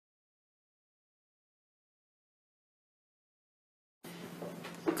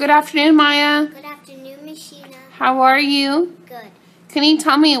Good afternoon, Maya. Good afternoon, Miss Sheena. How are you? Good. Can you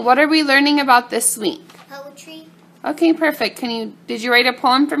tell me, what are we learning about this week? Poetry? Okay, perfect. Did you write a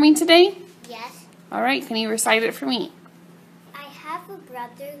poem for me today? Yes. All right, can you recite it for me? I have a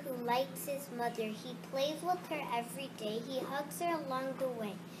brother who likes his mother. He plays with her every day. He hugs her along the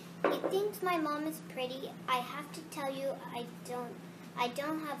way. He thinks my mom is pretty. I have to tell you, I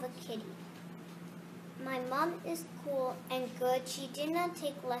don't have a kitty. My mom is cool and good. She did not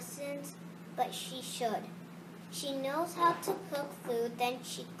take lessons, but she should. She knows how to cook food, then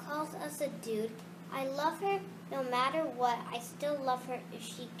she calls us a dude. I love her no matter what. I still love her if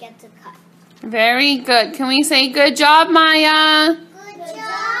she gets a cut. Very good. Can we say good job, Maya? Good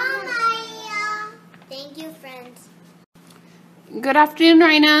job, Maya. Thank you, friends. Good afternoon,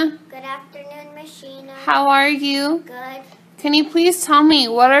 Raina. Good afternoon, Miss Sheena. How are you? Good. Can you please tell me,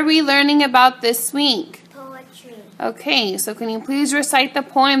 what are we learning about this week? Poetry. Okay, so can you please recite the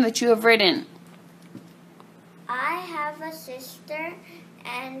poem that you have written? I have a sister,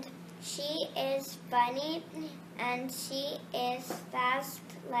 and she is funny, and she is fast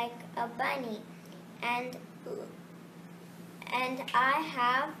like a bunny. And I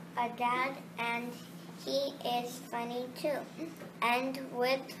have a dad, and he is funny too. And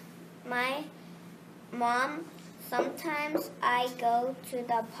with my mom, sometimes I go to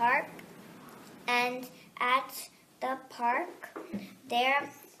the park, and at the park there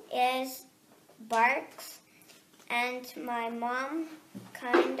is barks, and my mom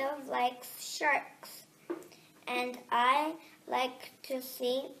kind of likes sharks. And I like to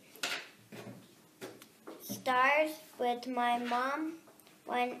see stars with my mom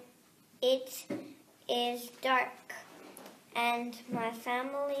when it is dark. And my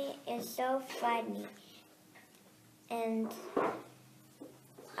family is so funny. And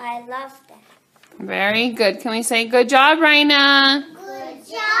I love them. Very good. Can we say good job, Raina? Good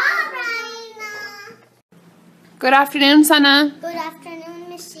job, Raina. Good afternoon, Sana. Good afternoon,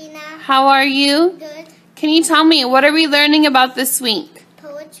 Miss Sheena. How are you? Good. Can you tell me, what are we learning about this week?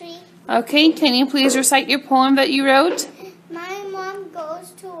 Poetry. Okay, can you please recite your poem that you wrote? My mom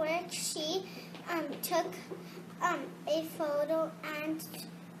goes to work. She took a photo and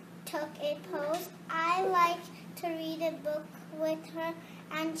took a pose. I like to read a book with her,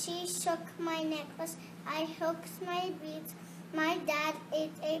 and she shook my necklace. I hooked my beads. My dad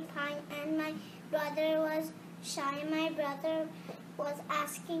ate a pie, and my brother was shy. My brother was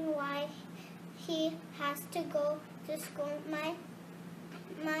asking why he has to go to school.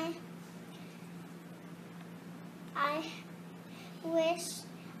 I wish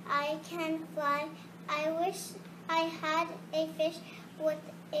I can fly. I wish I had a fish with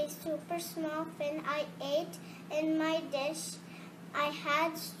a super small fin. I ate in my dish. I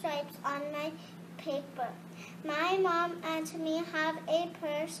had stripes on my paper. My mom and me have a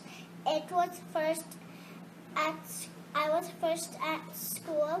purse. I was first at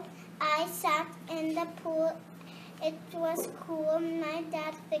school. I sat in the pool. It was cool. My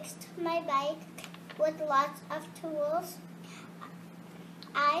dad fixed my bike with lots of tools.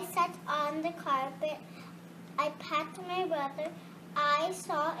 I sat on the carpet. I packed my brother. I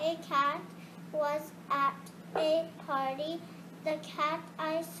saw a cat was at a party. The cat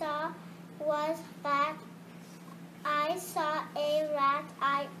I saw was fat. I saw a rat.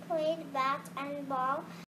 I played bat and ball.